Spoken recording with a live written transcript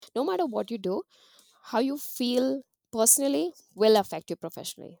no matter what you do, how you feel personally will affect you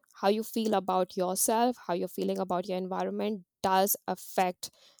professionally. How you feel about yourself, how you're feeling about your environment does affect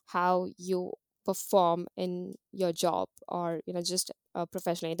how you perform in your job, or just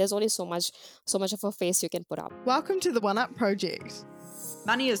professionally. There's only so much of a face you can put up. Welcome to the One Up Project.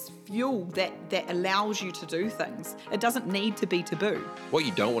 Money is fuel that allows you to do things. It doesn't need to be taboo. What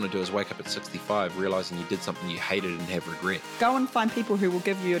you don't want to do is wake up at 65 realizing you did something you hated and have regret. Go and find people who will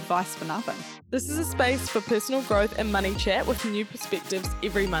give you advice for nothing. This is a space for personal growth and money chat with new perspectives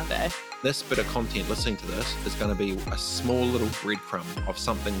every Monday. This bit of content, listening to this, is going to be a small little breadcrumb of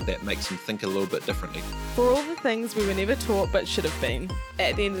something that makes them think a little bit differently. For all the things we were never taught but should have been.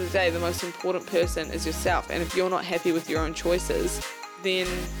 At the end of the day, the most important person is yourself, and if you're not happy with your own choices, then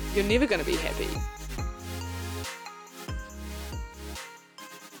you're never going to be happy.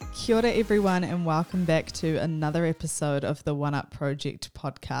 Kia ora everyone, and welcome back to another episode of the One Up Project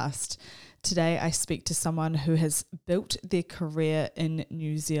podcast. Today I speak to someone who has built their career in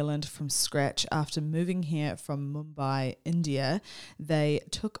New Zealand from scratch after moving here from Mumbai, India. They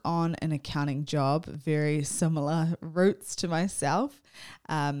took on an accounting job, very similar roots to myself,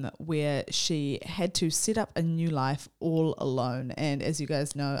 where she had to set up a new life all alone. And as you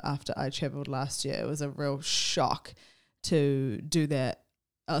guys know, after I travelled last year, it was a real shock to do that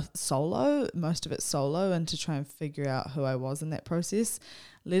solo, most of it solo, and to try and figure out who I was in that process,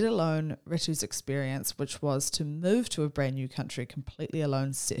 let alone Ritu's experience, which was to move to a brand new country completely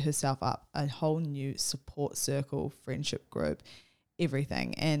alone, set herself up a whole new support circle, friendship group,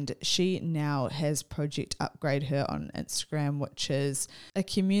 everything. And she now has Project Upgrade Her on Instagram, which is a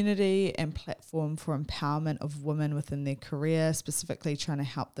community and platform for empowerment of women within their career, specifically trying to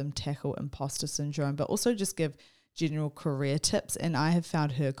help them tackle imposter syndrome, but also just give general career tips. And I have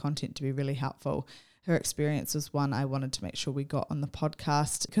found her content to be really helpful. Her experience was one I wanted to make sure we got on the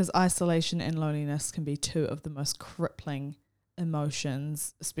podcast, because isolation and loneliness can be two of the most crippling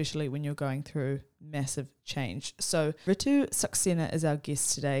emotions, especially when you're going through massive change. So Ritu Saxena is our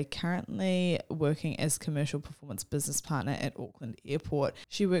guest today, currently working as commercial performance business partner at Auckland Airport.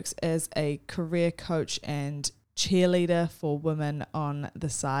 She works as a career coach and cheerleader for women on the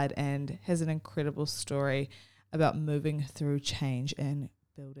side, and has an incredible story about moving through change and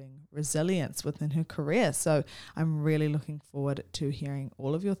building resilience within her career. So I'm really looking forward to hearing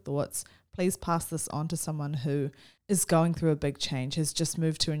all of your thoughts. Please pass this on to someone who is going through a big change, has just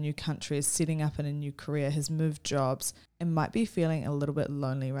moved to a new country, is setting up in a new career, has moved jobs, and might be feeling a little bit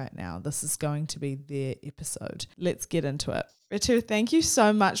lonely right now. This is going to be their episode. Let's get into it. Ritu, thank you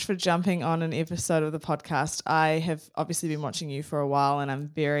so much for jumping on an episode of the podcast. I have obviously been watching you for a while, and I'm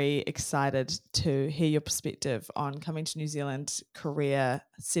very excited to hear your perspective on coming to New Zealand, career,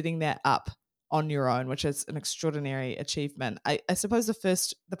 setting that up on your own, which is an extraordinary achievement. I suppose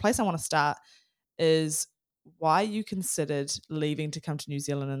the place I want to start is why you considered leaving to come to New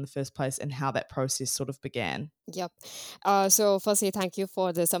Zealand in the first place, and how that process sort of began. Yep. So firstly, thank you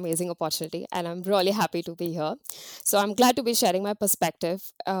for this amazing opportunity, and I'm really happy to be here. So I'm glad to be sharing my perspective.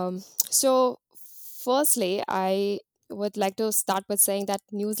 So firstly, I would like to start with saying that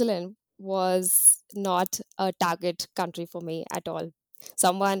New Zealand was not a target country for me at all.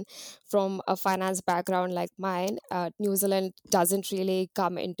 Someone from a finance background like mine, New Zealand doesn't really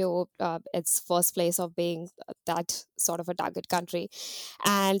come into its first place of being that sort of a target country.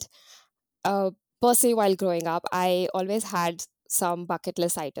 And uh, personally, while growing up, I always had some bucket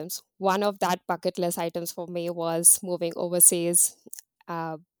list items. One of that bucket list items for me was moving overseas,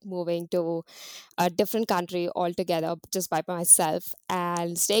 uh, moving to a different country altogether just by myself,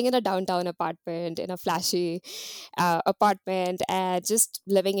 and staying in a downtown apartment, in a flashy apartment, and just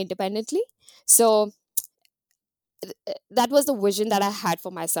living independently. So that was the vision that I had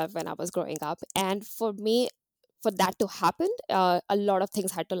for myself when I was growing up. And for me, for that to happen, a lot of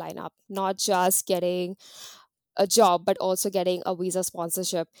things had to line up, not just getting a job, but also getting a visa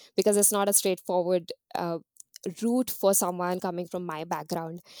sponsorship, because it's not a straightforward route for someone coming from my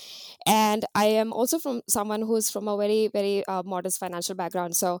background. And I am also from someone who's from a very, very modest financial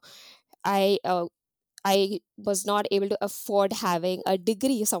background. So I I was not able to afford having a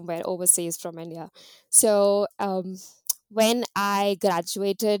degree somewhere overseas from India. So when I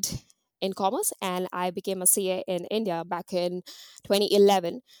graduated in commerce and I became a CA in India back in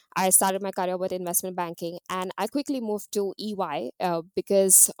 2011, I started my career with investment banking, and I quickly moved to EY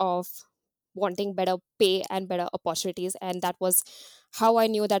because of wanting better pay and better opportunities. And that was how I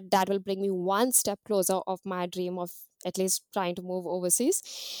knew that that will bring me one step closer of my dream of at least trying to move overseas.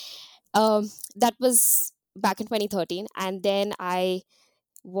 That was back in 2013. And then I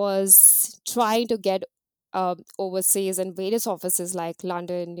was trying to get overseas in various offices like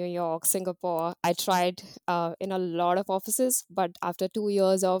London, New York, Singapore. I tried in a lot of offices, but after 2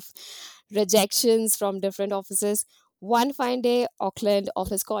 years of rejections from different offices, one fine day, Auckland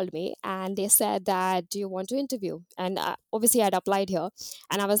office called me and they said that, "Do you want to interview?" And obviously, I'd applied here,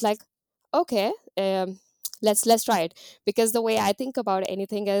 and I was like, "Okay, let's try it." Because the way I think about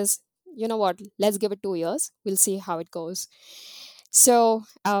anything is, you know what? Let's give it 2 years. We'll see how it goes. So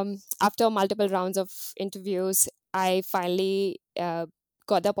after multiple rounds of interviews, I finally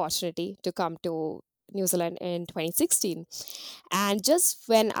got the opportunity to come to New Zealand in 2016. And just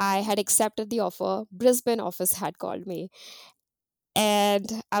when I had accepted the offer, Brisbane office had called me.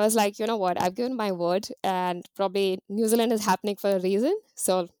 And I was like, you know what? I've given my word, and probably New Zealand is happening for a reason.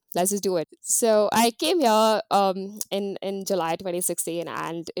 So let's just do it. So I came here in July 2016,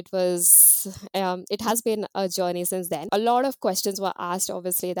 and it has been a journey since then. A lot of questions were asked,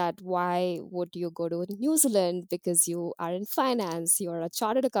 obviously, that why would you go to New Zealand? Because you are in finance, you're a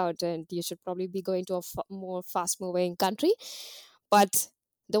chartered accountant, you should probably be going to a more fast moving country. But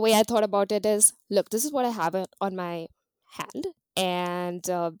the way I thought about it is, look, this is what I have on my hand, and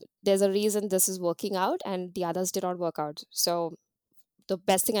there's a reason this is working out and the others did not work out. So the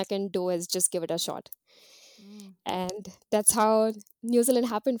best thing I can do is just give it a shot. And that's how New Zealand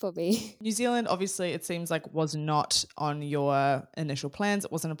happened for me. New Zealand, obviously, it seems like was not on your initial plans.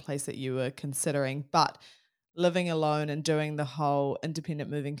 It wasn't a place that you were considering, but living alone and doing the whole independent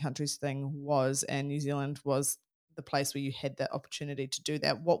moving countries thing was, and New Zealand was the place where you had that opportunity to do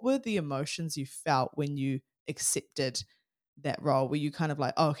that. What were the emotions you felt when you accepted that role? Were you kind of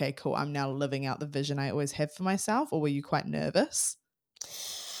like, oh, okay, cool, I'm now living out the vision I always had for myself? Or were you quite nervous?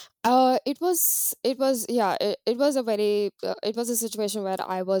 It was a very it was a situation where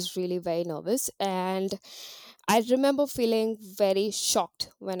I was really very nervous, and I remember feeling very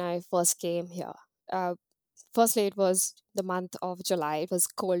shocked when I first came here. uh, Firstly, it was the month of July. It was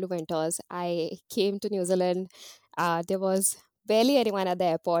cold winters. I came to New Zealand. There was barely anyone at the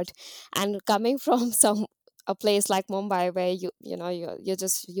airport, and coming from some a place like Mumbai, where you're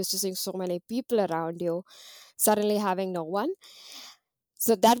just used to seeing so many people around you, suddenly having no one.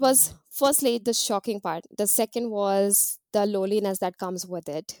 So that was firstly the shocking part. The second was the loneliness that comes with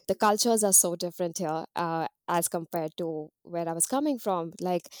it. The cultures are so different here as compared to where I was coming from.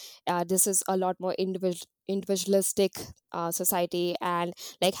 Like, this is a lot more individualistic society, and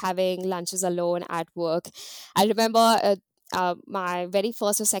like having lunches alone at work. I remember my very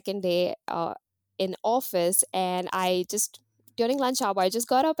first or second day in office, and I just during lunch hour I just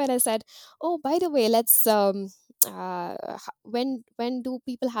got up and I said, "Oh, by the way, let's when do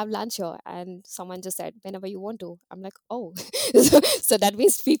people have lunch here?" And someone just said, "Whenever you want to." I'm like, "Oh." So that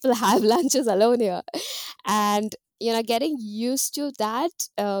means people have lunches alone here. And getting used to that,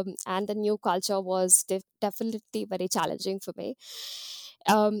 and the new culture was definitely very challenging for me.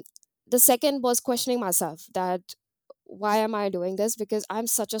 um, the second was questioning myself, that why am I doing this? Because I'm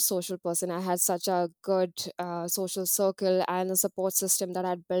such a social person. I had such a good social circle and a support system that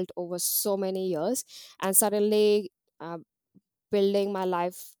I'd built over so many years. And suddenly, uh, building my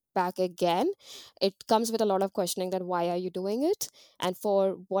life back again, it comes with a lot of questioning, that why are you doing it? And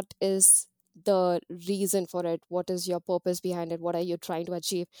for what is the reason for it? What is your purpose behind it? What are you trying to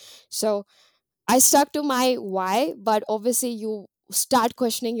achieve? So I stuck to my why, but obviously you start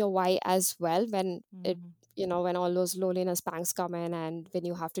questioning your why as well when when all those loneliness pangs come in, and when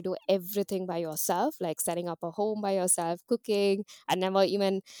you have to do everything by yourself, like setting up a home by yourself, cooking. I never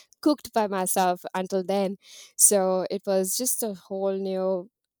even cooked by myself until then. So it was just a whole new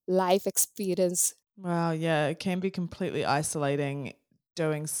life experience. Wow, yeah, it can be completely isolating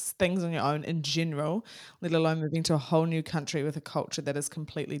doing things on your own in general, let alone moving to a whole new country with a culture that is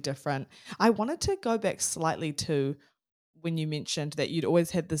completely different. I wanted to go back slightly to when you mentioned that you'd always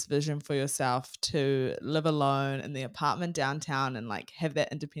had this vision for yourself to live alone in the apartment downtown and like have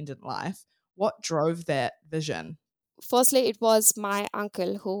that independent life. What drove that vision? Firstly, it was my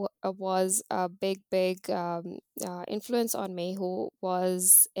uncle who was a big influence on me, who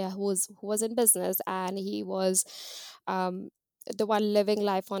was in business, and he was um, the one living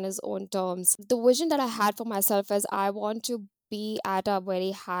life on his own terms. The vision that I had for myself is, I want to be at a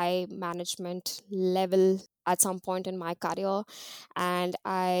very high management level at some point in my career. And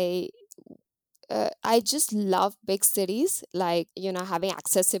I just love big cities, like, having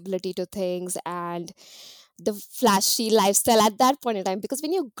accessibility to things and the flashy lifestyle at that point in time. Because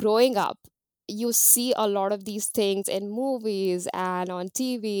when you're growing up, you see a lot of these things in movies and on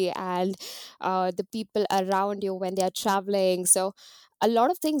TV, and the people around you when they're traveling. So a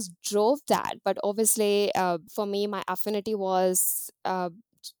lot of things drove that. But obviously, for me, my affinity was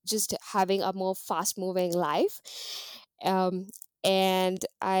just having a more fast moving life. um, and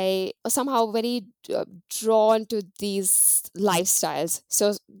I somehow very drawn to these lifestyles.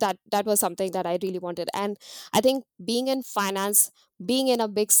 So that was something that I really wanted. And I think being in finance, being in a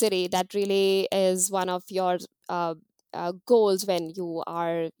big city, that really is one of your uh, goals when you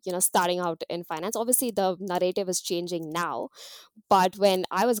are, starting out in finance. Obviously the narrative is changing now, but when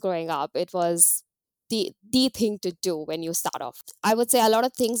I was growing up, it was the thing to do when you start off. I would say a lot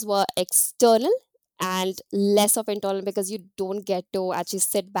of things were external and less of internal, because you don't get to actually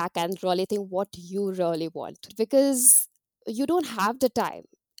sit back and really think what you really want, because you don't have the time.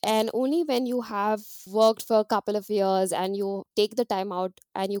 And only when you have worked for a couple of years and you take the time out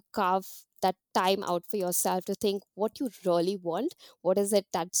and you carve that time out for yourself to think what you really want, what is it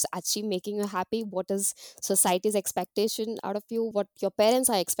that's actually making you happy, what is society's expectation out of you, what your parents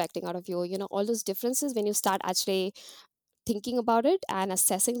are expecting out of you, all those differences. When you start actually thinking about it and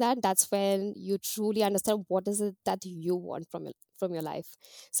assessing that, that's when you truly understand what is it that you want from your life.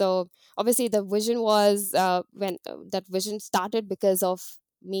 So obviously the vision was, when that vision started because of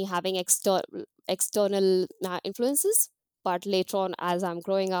me having external influences. But later on, as I'm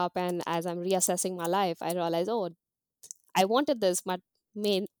growing up and as I'm reassessing my life, I realized, oh, I wanted this, but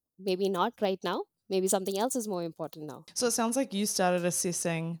maybe not right now. Maybe something else is more important now. So it sounds like you started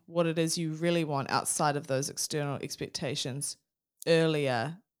assessing what it is you really want outside of those external expectations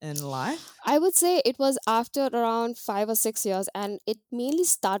earlier in life. I would say it was after around 5 or 6 years, and it mainly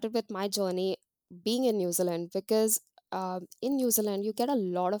started with my journey being in New Zealand, because in New Zealand you get a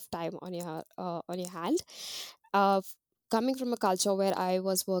lot of time on your hand. Uh, Coming from a culture where I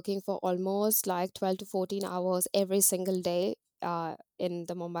was working for almost like 12 to 14 hours every single day in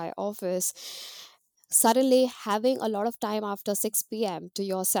the Mumbai office, suddenly having a lot of time after 6 p.m. to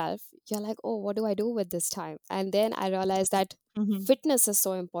yourself, you're like, oh, what do I do with this time? And then I realized that Mm-hmm. fitness is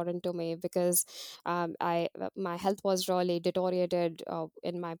so important to me, because I my health was really deteriorated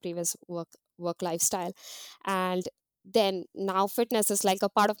in my previous work lifestyle. And then now fitness is like a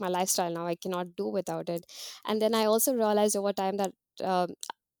part of my lifestyle now. I cannot do without it. And then I also realized over time that um,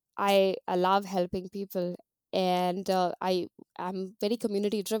 I love helping people, and I'm very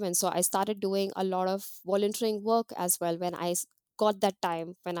community driven. So I started doing a lot of volunteering work as well when got that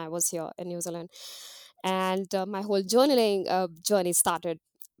time when I was here in New Zealand. And my whole journaling journey started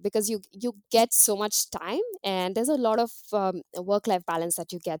because you get so much time, and there's a lot of work life balance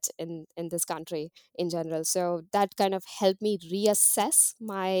that you get in this country in general. So that kind of helped me reassess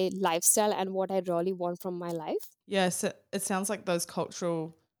my lifestyle and what I really want from my life. Yes, it sounds like those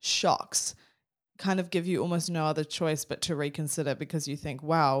cultural shocks kind of give you almost no other choice but to reconsider because you think,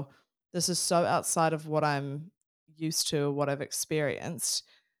 wow, this is so outside of what I'm used to or what I've experienced.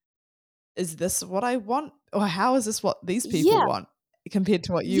 Is this what I want? Or how is this what these people Yeah. want compared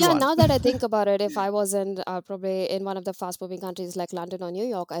to what you Yeah, want? now that I think about it, if I was in probably in one of the fast moving countries like London or New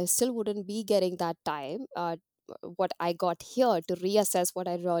York, I still wouldn't be getting that time. What I got here to reassess what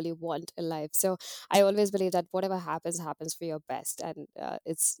I really want in life. So I always believe that whatever happens, happens for your best, and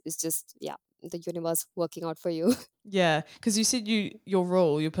it's just, yeah, the universe working out for you. Yeah, because you said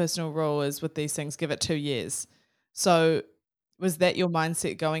your personal rule is with these things, give it 2 years. So was that your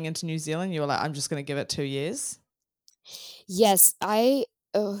mindset going into New Zealand? You were like, I'm just going to give it 2 years. Yes, I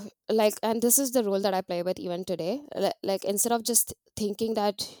uh, like, and this is the role that I play with even today. Like, instead of just thinking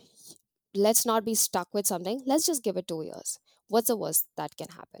that let's not be stuck with something, let's just give it 2 years. What's the worst that can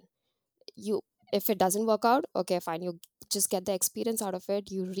happen? You, if it doesn't work out, okay, fine. You just get the experience out of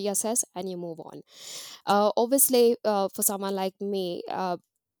it. You reassess and you move on. Obviously, for someone like me,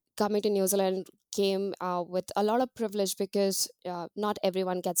 coming to New Zealand came with a lot of privilege, because not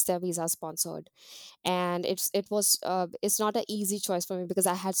everyone gets their visa sponsored, and it's not an easy choice for me because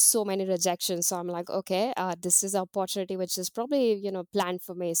I had so many rejections. So I'm like, okay, this is an opportunity which is probably planned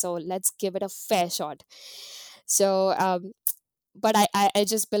for me, so let's give it a fair shot. So but I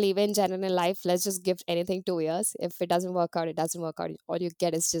just believe in general in life, let's just give anything 2 years. If it doesn't work out, it doesn't work out. All you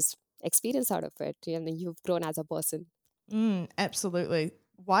get is just experience out of it, and you've grown as a person. Absolutely.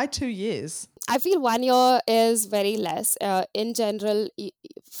 Why 2 years? I feel 1 year is very less. In general,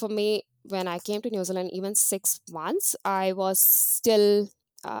 for me, when I came to New Zealand, even 6 months, I was still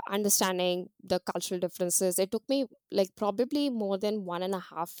understanding the cultural differences. It took me like probably more than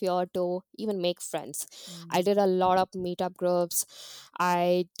 1.5 year to even make friends. I Mm. did a lot of meetup groups.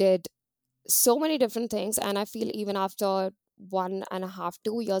 I did so many different things, and I feel even after 1.5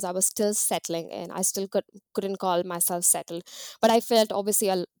 2 years I was still settling in. I still couldn't call myself settled, but I felt obviously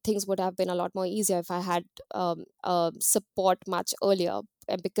things would have been a lot more easier if I had support much earlier.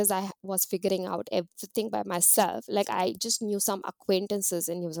 and because I was figuring out everything by myself, like I just knew some acquaintances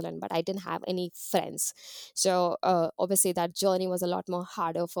in New Zealand, but I didn't have any friends. So obviously that journey was a lot more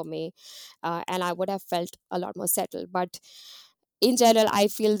harder for me, and I would have felt a lot more settled. But in general, I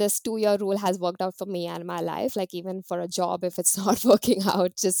feel this 2 year rule has worked out for me and my life. Like even for a job, if it's not working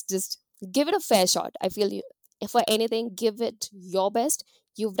out, just give it a fair shot. I feel you, if for anything, give it your best.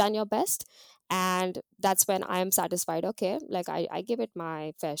 You've done your best, and that's when I am satisfied. Okay, like I give it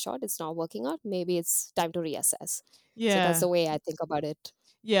my fair shot. It's not working out, maybe it's time to reassess. So that's Yeah. the way I think about it.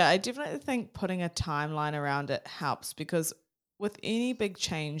 Yeah, I definitely think putting a timeline around it helps because with any big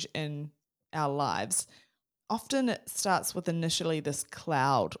change in our lives, often it starts with initially this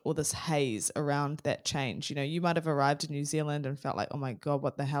cloud or this haze around that change. You know, you might have arrived in New Zealand and felt like, oh my God,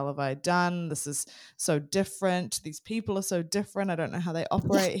 what the hell have I done? This is so different. These people are so different. I don't know how they Yeah.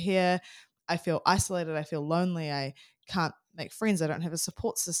 operate here. I feel isolated. I feel lonely. I can't make friends. I don't have a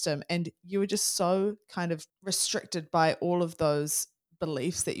support system. And you were just so kind of restricted by all of those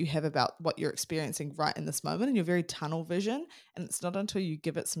beliefs that you have about what you're experiencing right in this moment. And you're very tunnel vision. And it's not until you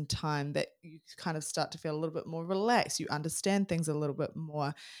give it some time that you kind of start to feel a little bit more relaxed. You understand things a little bit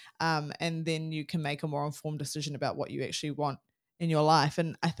more. And then you can make a more informed decision about what you actually want in your life.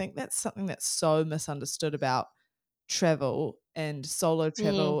 And I think that's something that's so misunderstood about travel and solo Mm,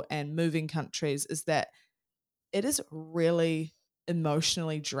 travel and moving countries is that it is really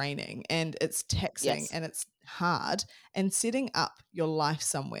emotionally draining and it's taxing yes. and it's hard. And setting up your life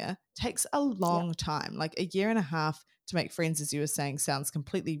somewhere takes a Yeah. long time. Like a year and a half to make friends, as you were saying, sounds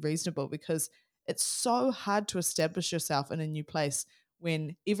completely reasonable because it's so hard to establish yourself in a new place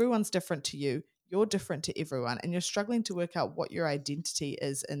when everyone's different to you. You're different to everyone, and you're struggling to work out what your identity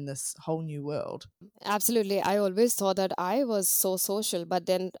is in this whole new world. Absolutely. I always thought that I was so social, but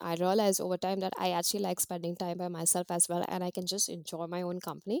then I realized over time that I actually like spending time by myself as well, and I can just enjoy my own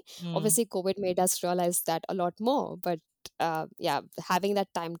company. Mm. Obviously, COVID made us realize that a lot more, but yeah, having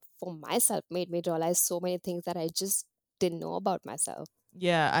that time for myself made me realize so many things that I just didn't know about myself.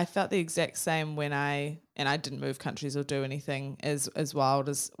 Yeah, I felt the exact same when I didn't move countries or do anything as wild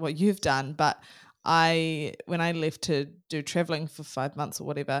as what you've done, but I when I left to do traveling for 5 months or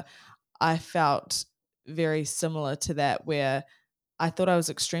whatever, I felt very similar to that where I thought I was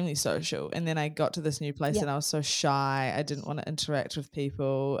extremely social and then I got to this new place Yeah. and I was so shy. I didn't want to interact with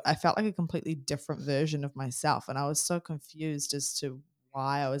people. I felt like a completely different version of myself and I was so confused as to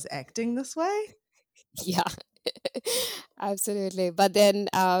why I was acting this way. Yeah. Absolutely. But then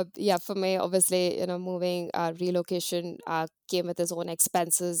yeah, for me, obviously, moving, relocation came with its own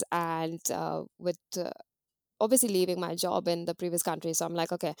expenses, and with obviously leaving my job in the previous country. So I'm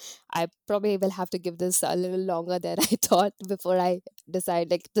like, okay, I probably will have to give this a little longer than I thought before I decide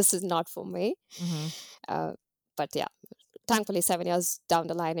like this is not for me. Mhm. uh, but yeah, thankfully 7 years down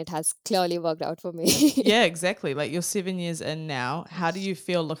the line it has clearly worked out for me. Yeah, exactly. Like you're 7 years in now. How do you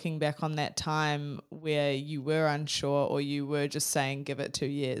feel looking back on that time where you were unsure or you were just saying give it 2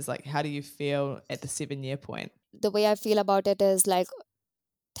 years? Like how do you feel at the 7-year point? The way I feel about it is like,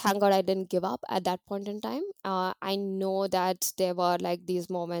 thank God I didn't give up at that point in time. I know that there were like these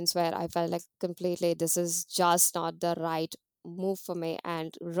moments where I felt like completely this is just not the right move for me,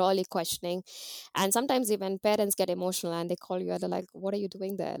 and really questioning. And sometimes even parents get emotional and they call you and they're like, what are you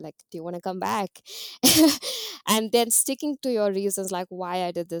doing there? Like, do you want to come back? And then sticking to your reasons, like why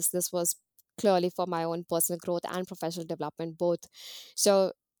I did this. This was clearly for my own personal growth and professional development, both.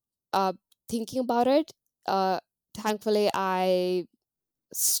 So, uh, thinking about it, thankfully I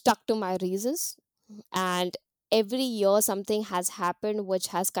stuck to my reasons, and every year something has happened which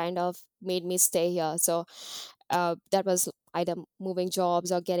has kind of made me stay here. So that was either moving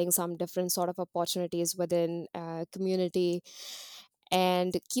jobs or getting some different sort of opportunities within community,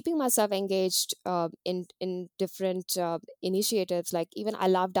 and keeping myself engaged in different initiatives. Like even I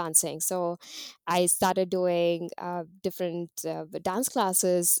love dancing, so I started doing different dance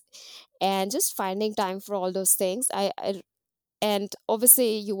classes, and just finding time for all those things. And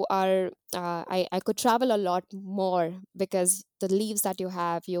obviously you are I could travel a lot more because the leaves that you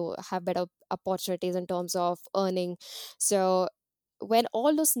have better opportunities in terms of earning. So when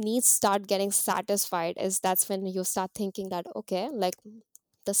all those needs start getting satisfied, is that's when you start thinking that okay, like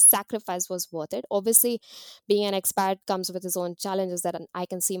the sacrifice was worth it. Obviously being an expat comes with its own challenges, that I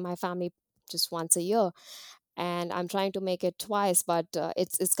can see my family just once a year, and I'm trying to make it twice, but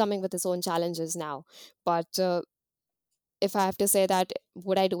it's coming with its own challenges now. But if I have to say that,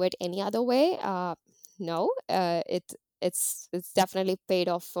 would I do it any other way? No. It's definitely paid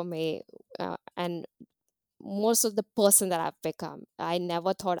off for me, and most of the person that I've become. I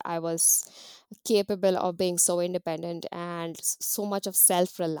never thought I was capable of being so independent and so much of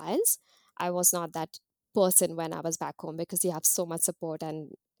self reliance. I was not that person when I was back home, because you have so much support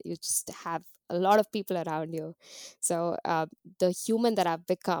and you just have a lot of people around you. So the human that I've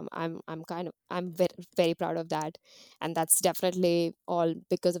become, I'm very proud of that, and that's definitely all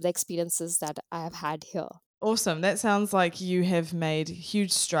because of the experiences that I have had here. Awesome. That sounds like you have made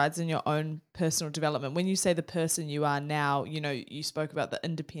huge strides in your own personal development. When you say the person you are now, you spoke about the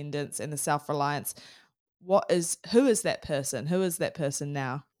independence and the self-reliance. Who is that person? Who is that person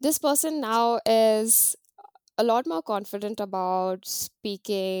now? This person now is a lot more confident about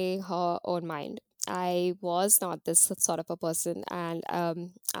speaking her own mind. I was not this sort of a person, and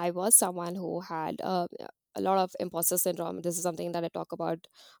I was someone who had a lot of imposter syndrome. This is something that I talk about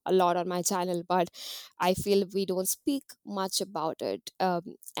a lot on my channel, but I feel we don't speak much about it.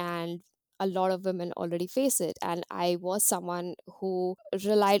 And a lot of women already face it. And I was someone who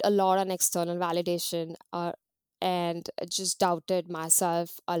relied a lot on external validation, and just doubted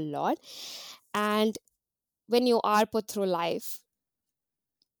myself a lot. And when you are put through life,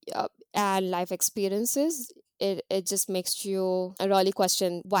 uh, and life experiences, it just makes you really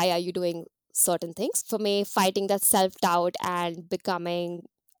question why are you doing certain things. For me, fighting that self-doubt and becoming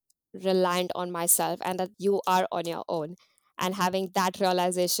reliant on myself, and that you are on your own, and having that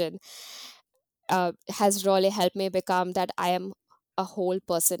realization has really helped me become that I am a whole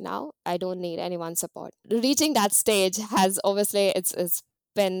person now. I don't need anyone's support. Reaching that stage has obviously it's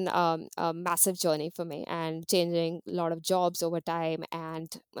been a massive journey for me, and changing a lot of jobs over time,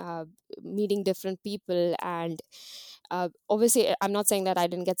 and meeting different people. And obviously, I'm not saying that I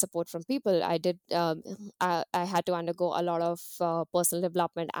didn't get support from people. I did. I had to undergo a lot of personal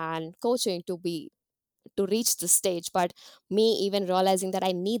development and coaching to reach the stage. But me even realizing that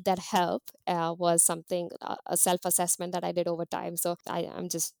I need that help was something, a self-assessment that I did over time. So I'm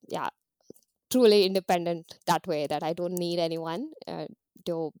just, yeah, truly independent that way, that I don't need anyone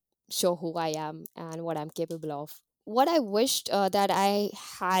to show who I am and what I'm capable of. What I wished that I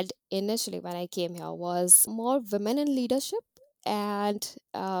had initially when I came here was more women in leadership, and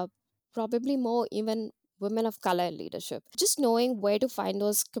probably more even women of color in leadership. Just knowing where to find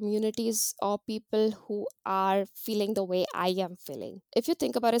those communities or people who are feeling the way I am feeling. If you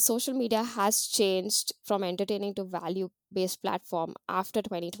think about it, social media has changed from entertaining to value based platform after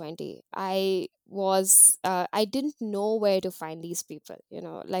 2020. I didn't know where to find these people,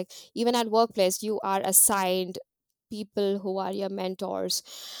 like even at workplace you are assigned people who are your mentors.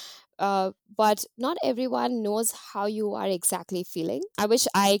 But not everyone knows how you are exactly feeling. I wish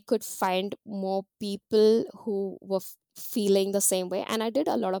I could find more people who were feeling the same way. And I did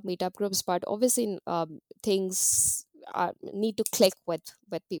a lot of meetup groups, but obviously things need to click with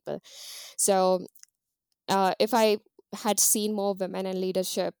people. So if I had seen more women in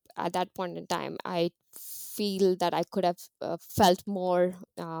leadership at that point in time, I feel that I could have felt more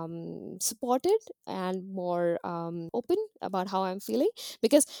supported and more open about how I'm feeling.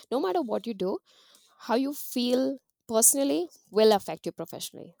 Because no matter what you do, how you feel personally will affect you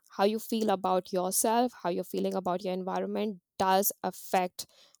professionally. How you feel about yourself, how you're feeling about your environment does affect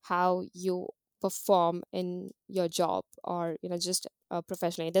how you perform in your job, or just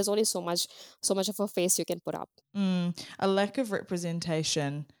professionally. There's only so much of a face you can put up. A lack of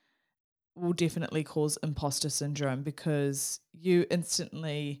representation will definitely cause imposter syndrome because you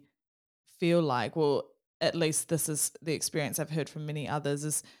instantly feel like, well, at least this is the experience I've heard from many others,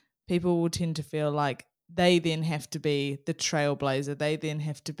 is people will tend to feel like they then have to be the trailblazer. They then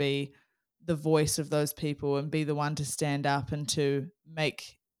have to be the voice of those people and be the one to stand up and to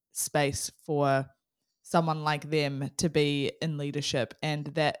make space for someone like them to be in leadership. And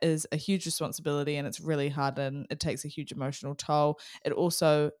that is a huge responsibility and it's really hard and it takes a huge emotional toll. It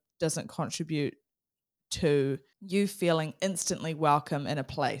also doesn't contribute to you feeling instantly welcome in a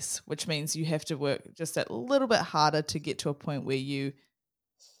place, which means you have to work just a little bit harder to get to a point where you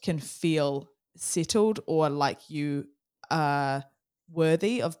can feel settled or like you are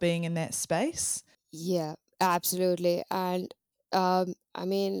worthy of being in that space. Yeah, absolutely. And I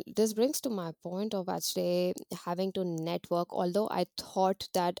mean, this brings to my point of actually having to network. Although I thought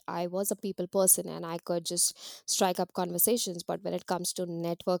that I was a people person and I could just strike up conversations, but when it comes to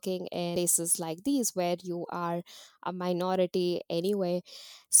networking in places like these where you are a minority anyway,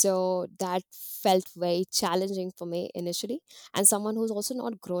 so that felt very challenging for me initially. And someone who's also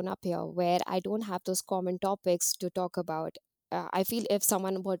not grown up here, where I don't have those common topics to talk about. I feel if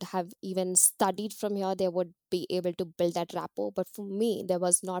someone would have even studied from here, they would be able to build that rapport. But for me, there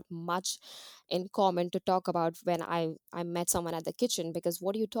was not much in common to talk about when I met someone at the kitchen, because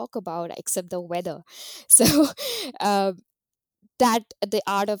what do you talk about except the weather? So uh, that the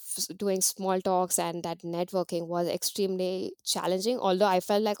art of doing small talks and that networking was extremely challenging, although I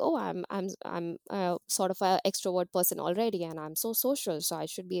felt like, oh, I'm sort of an extrovert person already, and I'm so social, so I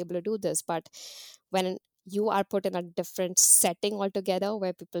should be able to do this. But when you are put in a different setting altogether,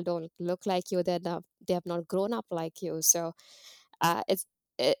 where people don't look like you, they have not grown up like you, so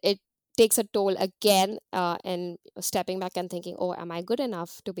it takes a toll again, and stepping back and thinking, oh, am I good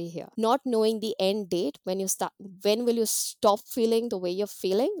enough to be here, not knowing the end date, when will you stop feeling the way you're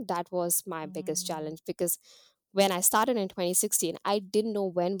feeling. That was my biggest Mm. challenge, because when I started in 2016, I didn't know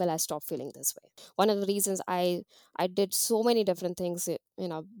when will I stop feeling this way. One of the reasons I did so many different things,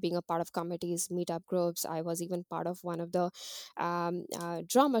 being a part of committees, meetup groups. I was even part of one of the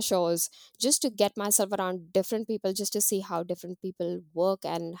drama shows, just to get myself around different people, just to see how different people work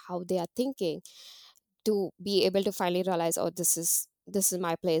and how they are thinking, to be able to finally realize, oh, this is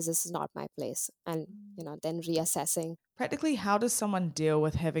my place, this is not my place, and then reassessing. Practically, how does someone deal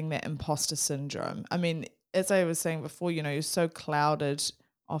with having that imposter syndrome? I mean, as I was saying before, you're so clouded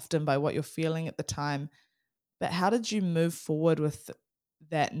often by what you're feeling at the time. But how did you move forward with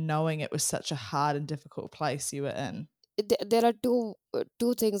that, knowing it was such a hard and difficult place you were in? There are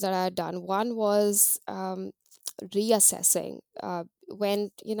two things that I had done. One was reassessing,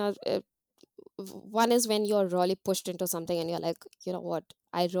 when one is when you're really pushed into something and you're like, you know what,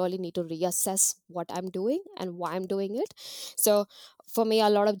 I really need to reassess what I'm doing and why I'm doing it. So for me, a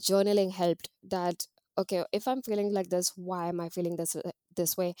lot of journaling helped. That, okay, if I'm feeling like this, why am I feeling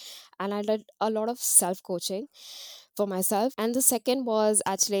this way? And I did a lot of self coaching for myself. And the second was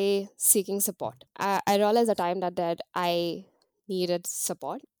actually seeking support. I realized the time that I needed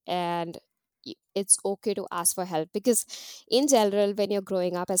support, and it's okay to ask for help, because in general, when you're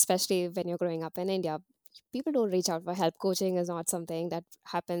growing up, especially when you're growing up in India, people don't reach out for help. Coaching is not something that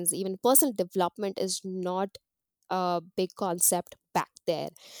happens. Even personal development is not a big concept back there.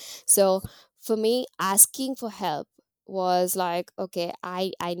 So for me, asking for help was like, okay,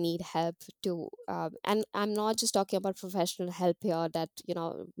 I need help too. And I'm not just talking about professional help here, that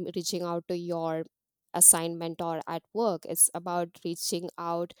reaching out to your assigned mentor at work. It's about reaching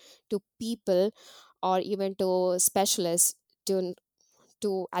out to people, or even to specialists,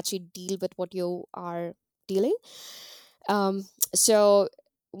 to actually deal with what you are dealing. um so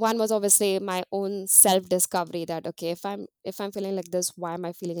one was obviously my own self discovery, that, okay, if I'm feeling like this, why am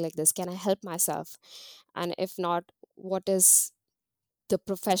I feeling like this? Can I help myself? And if not, what is the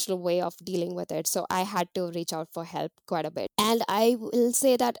professional way of dealing with it? So I had to reach out for help quite a bit. And I will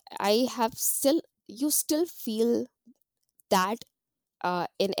say that I have still you still feel that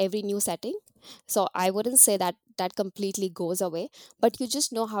in every new setting. So I wouldn't say that that completely goes away, but you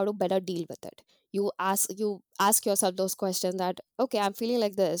just know how to better deal with it. You ask yourself those questions, that, okay, I'm feeling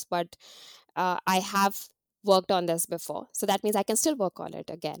like this, but I have worked on this before, so that means I can still work on it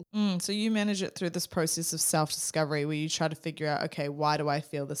again. So you manage it through this process of self-discovery where you try to figure out, okay, why do I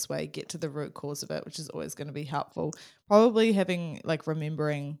feel this way? Get to the root cause of it, which is always going to be helpful. Probably having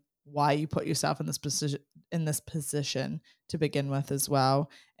remembering why you put yourself in this position to begin with as well,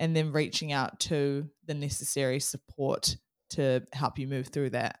 and then reaching out to the necessary support to help you move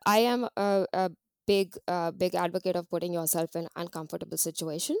through that. I am a big advocate of putting yourself in uncomfortable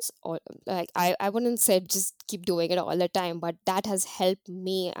situations, or like, I wouldn't say just keep doing it all the time, but that has helped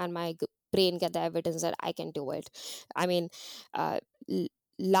me and my brain get the evidence that I can do it. I mean, uh, l-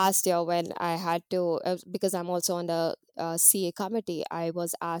 last year when I had to, because I'm also on the CA committee, I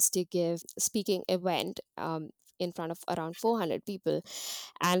was asked to give speaking event in front of around 400 people,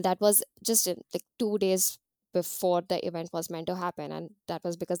 and that was just in, like, 2 days before the event was meant to happen, and that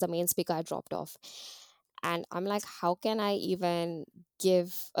was because the main speaker had dropped off. And I'm like, how can I even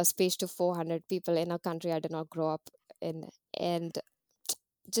give a speech to 400 people in a country I did not grow up in? And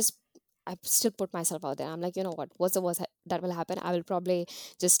just, I still put myself out there. I'm like, you know what's the worst that will happen? I will probably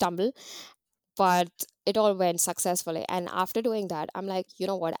just stumble. But it all went successfully, and after doing that, I'm like, you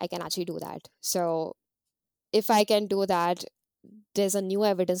know what, I can actually do that. So if I can do that, there's a new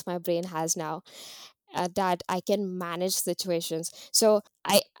evidence my brain has now, that I can manage situations. So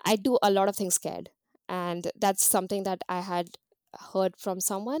I do a lot of things scared, and that's something that I had heard from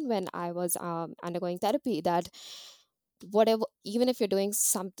someone when I was undergoing therapy, that whatever, even if you're doing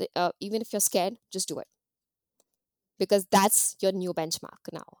something, even if you're scared, just do it, because that's your new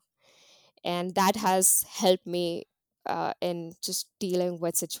benchmark now. And that has helped me in just dealing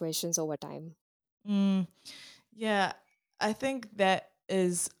with situations over time. Mm, yeah, I think that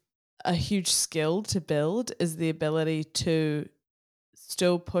is a huge skill to build, is the ability to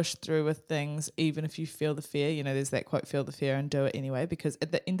still push through with things even if you feel the fear. There's that quote, feel the fear and do it anyway, because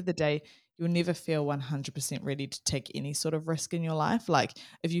at the end of the day, you'll never feel 100% ready to take any sort of risk in your life. Like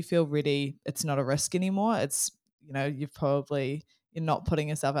if you feel ready, it's not a risk anymore. It's, you're not putting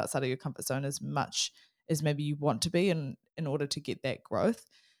yourself outside of your comfort zone as much as maybe you want to be in order to get that growth.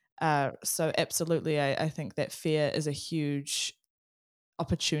 So absolutely, I think that fear is a huge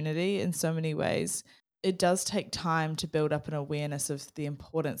opportunity in so many ways. It does take time to build up an awareness of the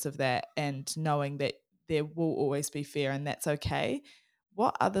importance of that and knowing that there will always be fear and that's okay.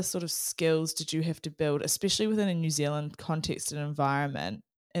 What other sort of skills did you have to build, especially within a New Zealand context and environment,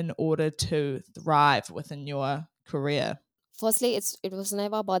 in order to thrive within your career? Firstly, it was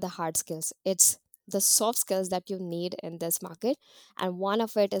never about the hard skills. It's the soft skills that you need in this market, and one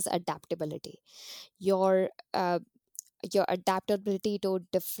of it is adaptability. Your your adaptability to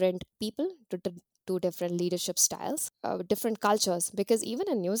different people, to different leadership styles, different cultures, because even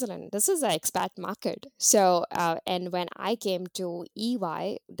in New Zealand this is an expat market. So and when I came to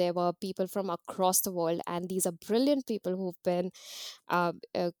EY, there were people from across the world, and these are brilliant people who've been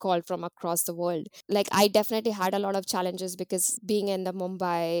called from across the world. Like, I definitely had a lot of challenges, because being in the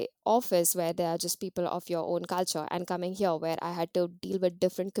Mumbai office where there are just people of your own culture, and coming here where I had to deal with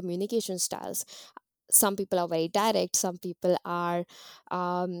different communication styles. Some people are very direct, some people are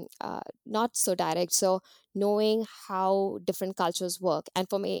not so direct. So knowing how different cultures work, and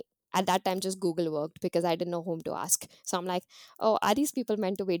for me at that time just Google worked, because I didn't know whom to ask. So I'm like, oh, are these people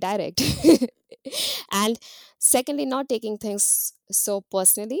meant to be direct? And secondly, not taking things so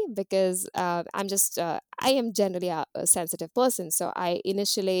personally, because I am generally a sensitive person, so I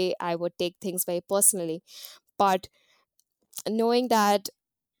would take things very personally. But knowing that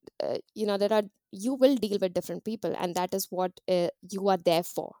there are you will deal with different people, and that is what you are there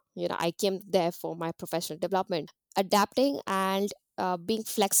for. I came there for my professional development. Adapting and being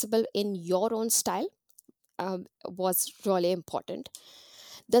flexible in your own style was really important.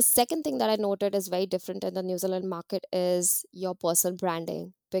 The second thing that I noted is very different in the New Zealand market is your personal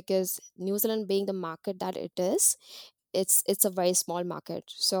branding, because New Zealand being the market that it is, it's a very small market,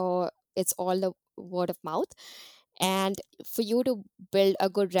 so it's all the word of mouth. And for you to build a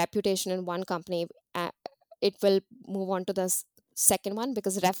good reputation in one company, uh, it will move on to the second one,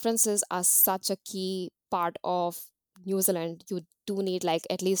 because references are such a key part of New Zealand. You do need like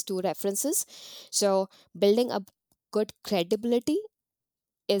at least two references. So building a good credibility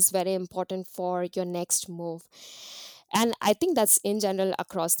is very important for your next move. And I think that's in general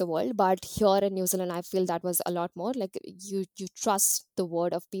across the world, but here in New Zealand I feel that was a lot more like you trust the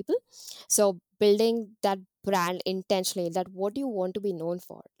word of people. So building that brand intentionally, that what do you want to be known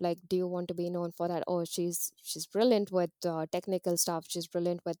for? Like, do you want to be known for that, oh, she's brilliant with technical stuff, she's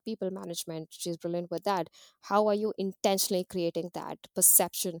brilliant with people management, she's brilliant with that? How are you intentionally creating that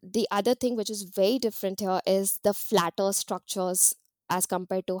perception? The other thing which is very different here is the flatter structures as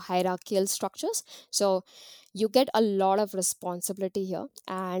compared to hierarchical structures. So you get a lot of responsibility here,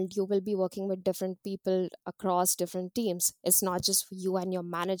 and you will be working with different people across different teams. It's not just you and your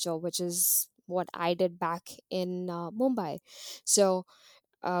manager, which is what I did back in Mumbai. So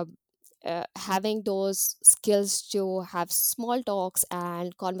uh, having those skills to have small talks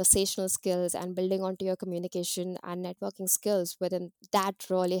and conversational skills, and building onto your communication and networking skills within that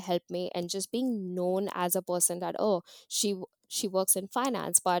really helped me. And just being known as a person that, oh, she works in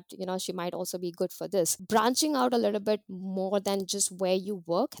finance, but she might also be good for this. Branching out a little bit more than just where you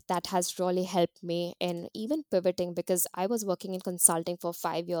work, that has really helped me in even pivoting, because I was working in consulting for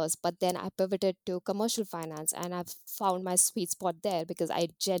 5 years, but then I pivoted to commercial finance, and I've found my sweet spot there, because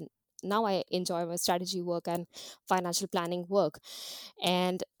now I enjoy my strategy work and financial planning work.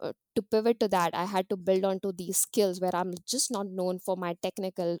 And to pivot to that, I had to build onto these skills where I'm just not known for my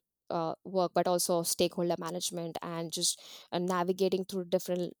technical work, but also stakeholder management, and just navigating through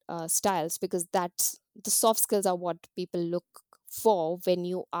different styles, because that's the soft skills are what people look for when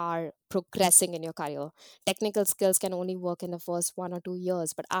you are progressing in your career. Technical skills can only work in the first 1 or 2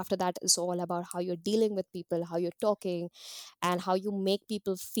 years, but after that it's all about how you're dealing with people, how you're talking, and how you make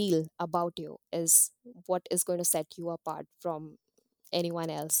people feel about you is what is going to set you apart from anyone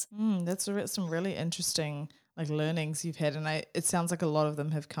else. That's some really interesting like learnings you've had, and it sounds like a lot of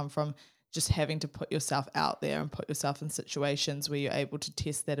them have come from just having to put yourself out there and put yourself in situations where you're able to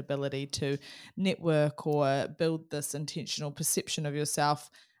test that ability to network or build this intentional perception of yourself,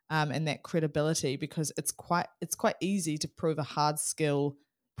 and that credibility, because it's quite easy to prove a hard skill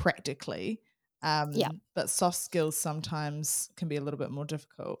practically, Yeah. but soft skills sometimes can be a little bit more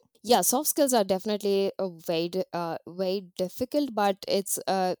difficult. Yeah, soft skills are definitely very difficult, but it's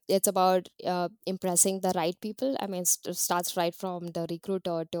about impressing the right people. I mean, it starts right from the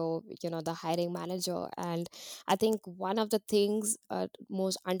recruiter to the hiring manager. And I think one of the things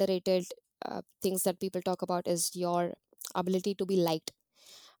most underrated things that people talk about is your ability to be liked.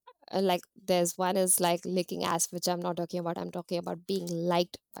 Like there's one is like licking ass, which I'm not talking about. I'm talking about being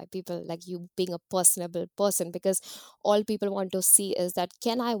liked by people, like you being a personable person, because all people want to see is that,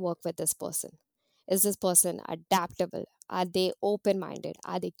 can I work with this person? Is this person adaptable? Are they open minded?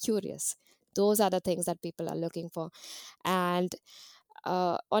 Are they curious? Those are the things that people are looking for. And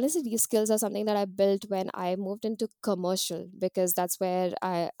honestly, these skills are something that I built when I moved into commercial, because that's where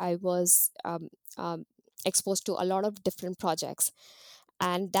I was exposed to a lot of different projects.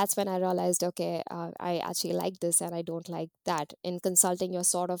 And that's when I realized, okay, I actually like this and I don't like that. In consulting, you're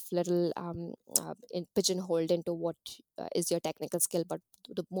sort of little pigeonholed into what is your technical skill, but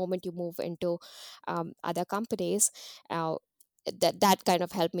the moment you move into other companies, uh, that kind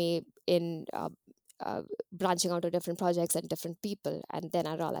of helped me in branching out to different projects and different people. And then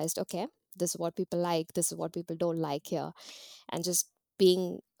I realized, okay, this is what people like, this is what people don't like here, and just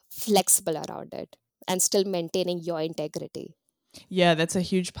being flexible around it and still maintaining your integrity. Yeah, that's a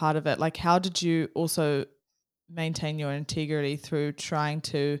huge part of it. Like, how did you also maintain your integrity through trying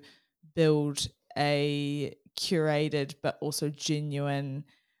to build a curated but also genuine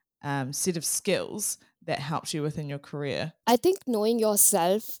set of skills that helped you within your career? I think knowing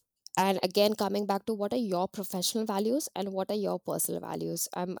yourself, and again coming back to what are your professional values and what are your personal values.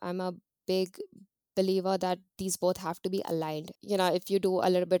 I'm a big believer that these both have to be aligned. You know, if you do a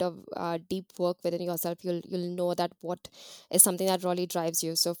little bit of deep work within yourself, you'll know that what is something that really drives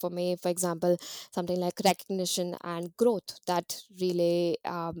you. So for me, for example, something like recognition and growth, that really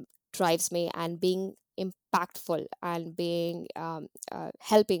drives me, and being impactful and being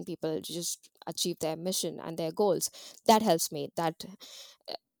helping people just achieve their mission and their goals, that helps me. That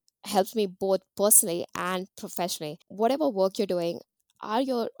uh, helps me both personally and professionally. Whatever work you're doing, are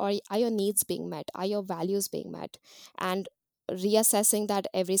your needs being met, are your values being met, and reassessing that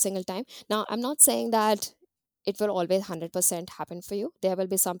every single time. Now, I'm not saying that it will always 100% happen for you. There will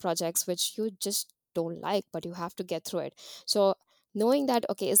be some projects which you just don't like, but you have to get through it. So knowing that,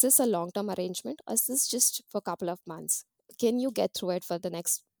 okay, is this a long term arrangement, or is this just for a couple of months? Can you get through it for the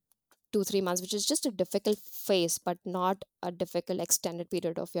next 2 3 months, which is just a difficult phase, but not a difficult extended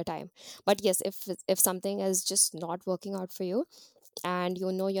period of your time. But yes, if something is just not working out for you, and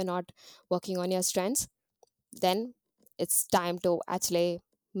you know you're not working on your strengths, then it's time to actually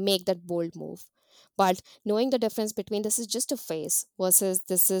make that bold move. But knowing the difference between this is just a phase versus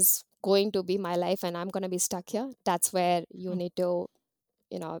this is going to be my life and I'm going to be stuck here, that's where you need to,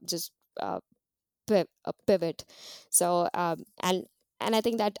 just uh, pivot. So and I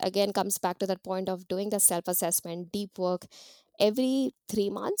think that again comes back to that point of doing the self assessment, deep work every 3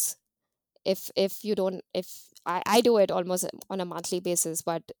 months. If you don't, if I do it almost on a monthly basis,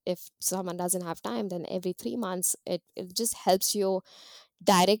 but if someone doesn't have time, then every 3 months, it just helps you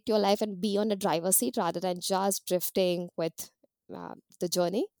direct your life and be on the driver's seat rather than just drifting with the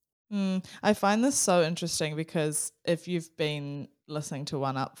journey. I find this so interesting because if you've been listening to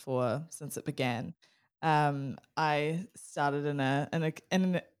One Up for since it began, I started in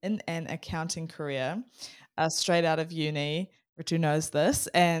an accounting career straight out of uni. Ritu knows this,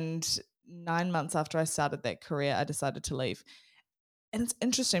 and 9 months after I started that career, I decided to leave. And it's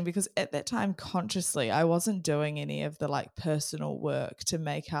interesting because at that time, consciously, I wasn't doing any of the like personal work to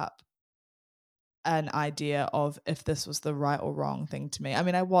make up an idea of if this was the right or wrong thing to me. I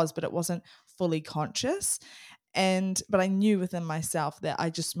mean, I was, but it wasn't fully conscious. But I knew within myself that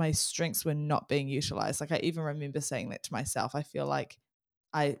my strengths were not being utilized. Like I even remember saying that to myself. I feel like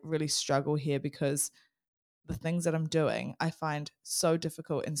I really struggle here because the things that I'm doing I find so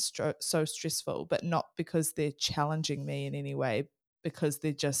difficult and so stressful, but not because they're challenging me in any way, because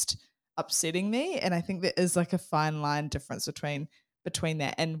they're just upsetting me. And I think there is like a fine line difference between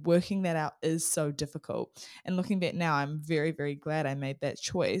that, and working that out is so difficult. And looking back now, I'm very, very glad I made that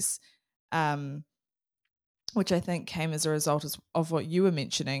choice, um, which I think came as a result of what you were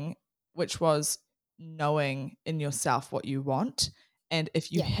mentioning, which was knowing in yourself what you want. And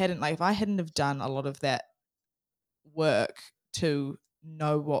Yeah. if I hadn't have done a lot of that work to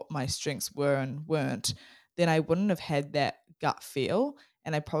know what my strengths were and weren't, then I wouldn't have had that gut feel.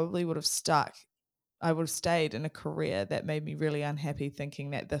 And I would have stayed in a career that made me really unhappy,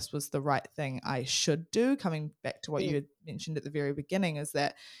 thinking that this was the right thing I should do. Coming back to what you Mm. had mentioned at the very beginning, is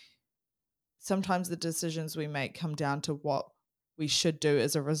that sometimes the decisions we make come down to what we should do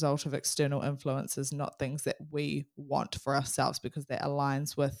as a result of external influences, not things that we want for ourselves because that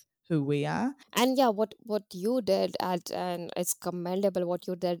aligns with who we are. And yeah, what you did at, and it's commendable what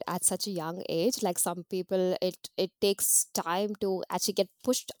you did at such a young age. Like some people, it takes time to actually get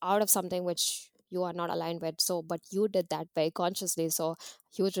pushed out of something which you are not aligned with. So but you did that very consciously, so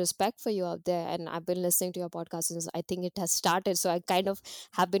huge respect for you out there. And I've been listening to your podcast since I think it has started, so I kind of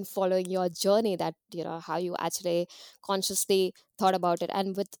have been following your journey, that how you actually consciously thought about it.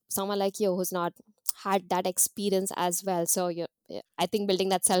 And with someone like you who's not had that experience as well, so I think building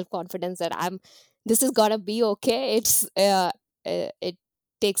that self confidence that this is gonna be okay. It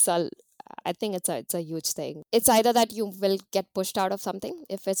takes a I think it's a huge thing. It's either that you will get pushed out of something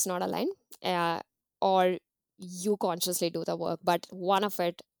if it's not aligned, or you consciously do the work. But one of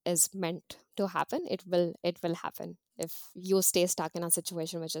it is meant to happen. It will happen if you stay stuck in a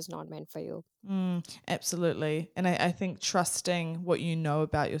situation which is not meant for you. Absolutely. And I think trusting what you know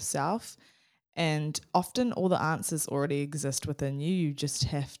about yourself, and often all the answers already exist within you. You just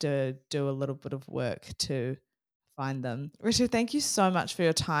have to do a little bit of work to find them. Richard, thank you so much for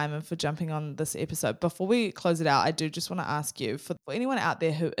your time and for jumping on this episode. Before we close it out, I do just want to ask you, for anyone out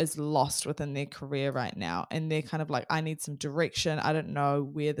there who is lost within their career right now and they're kind of like, I need some direction, I don't know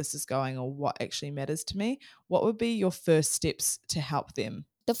where this is going or what actually matters to me, what would be your first steps to help them?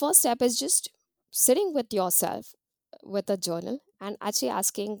 The first step is just sitting with yourself with a journal and actually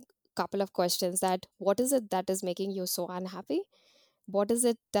asking a couple of questions, that what is it that is making you so unhappy, what is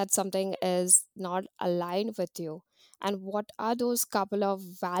it that something is not aligned with you, and what are those couple of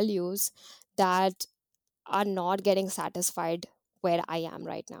values that are not getting satisfied where I am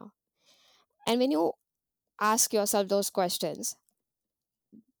right now. And when you ask yourself those questions,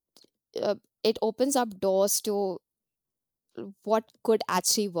 it opens up doors to what could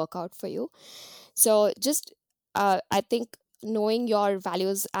actually work out for you. So just I think knowing your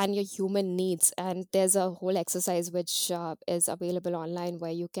values and your human needs, and there's a whole exercise which is available online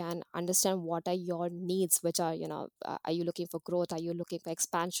where you can understand what are your needs, which are are you looking for growth, are you looking for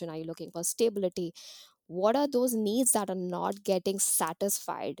expansion, are you looking for stability, what are those needs that are not getting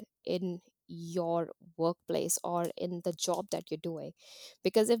satisfied in your workplace or in the job that you're doing.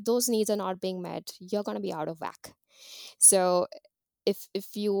 Because if those needs are not being met, you're going to be out of whack. So if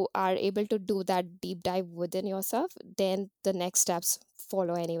you are able to do that deep dive within yourself, then the next steps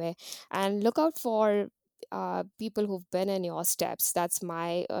follow anyway. And look out for people who've been in your steps. That's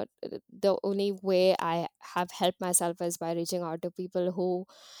my the only way I have helped myself is by reaching out to people who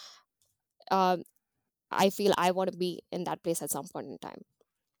um, I feel I want to be in that place at some point in time,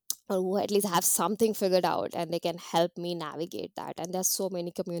 or who at least have something figured out and they can help me navigate that. And there's so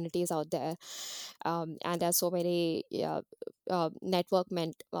many communities out there, and there's so many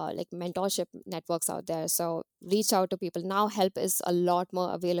like mentorship networks out there. So reach out to people now. Help is a lot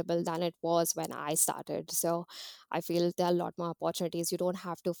more available than it was when I started, so I feel there are a lot more opportunities. You don't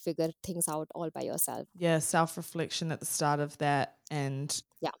have to figure things out all by yourself. Yeah, self-reflection at the start of that, and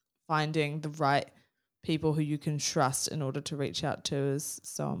Yeah. finding the right people who you can trust in order to reach out to is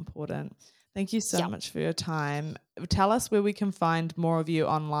so important. Thank you so Yeah. much for your time. Tell us where we can find more of you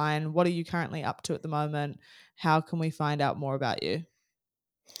online. What are you currently up to at the moment? How can we find out more about you?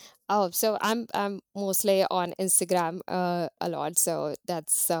 Oh, so I'm mostly on Instagram a lot. So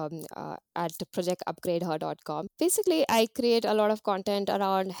that's at projectupgradeher.com. Basically, I create a lot of content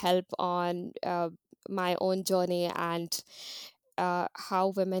around help on my own journey, and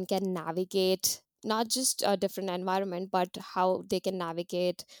how women can navigate not just a different environment, but how they can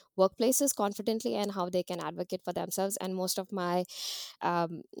navigate workplaces confidently and how they can advocate for themselves. And most of my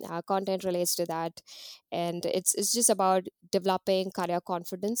content relates to that. And it's just about developing career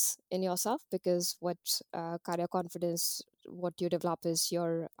confidence in yourself, because what career confidence, what you develop is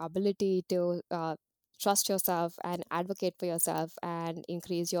your ability to trust yourself and advocate for yourself and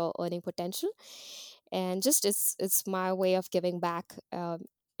increase your earning potential. And just it's my way of giving back,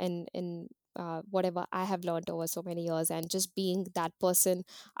 in whatever I have learned over so many years, and just being that person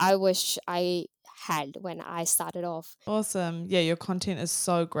I wish I had when I started off. Awesome. Yeah, your content is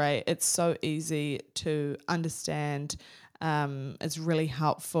so great. It's so easy to understand. It's really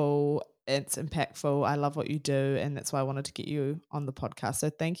helpful. It's impactful. I love what you do, and that's why I wanted to get you on the podcast. So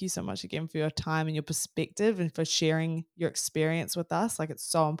thank you so much again for your time and your perspective and for sharing your experience with us. Like, it's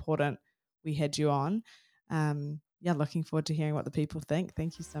so important we had you on. Yeah, looking forward to hearing what the people think.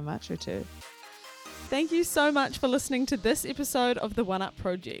 Thank you so much, Ritu. Thank you so much for listening to this episode of the One Up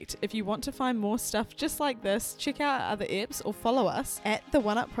Project. If you want to find more stuff just like this, check out our other apps or follow us at the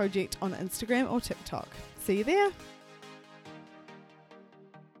One Up Project on Instagram or TikTok. See you there.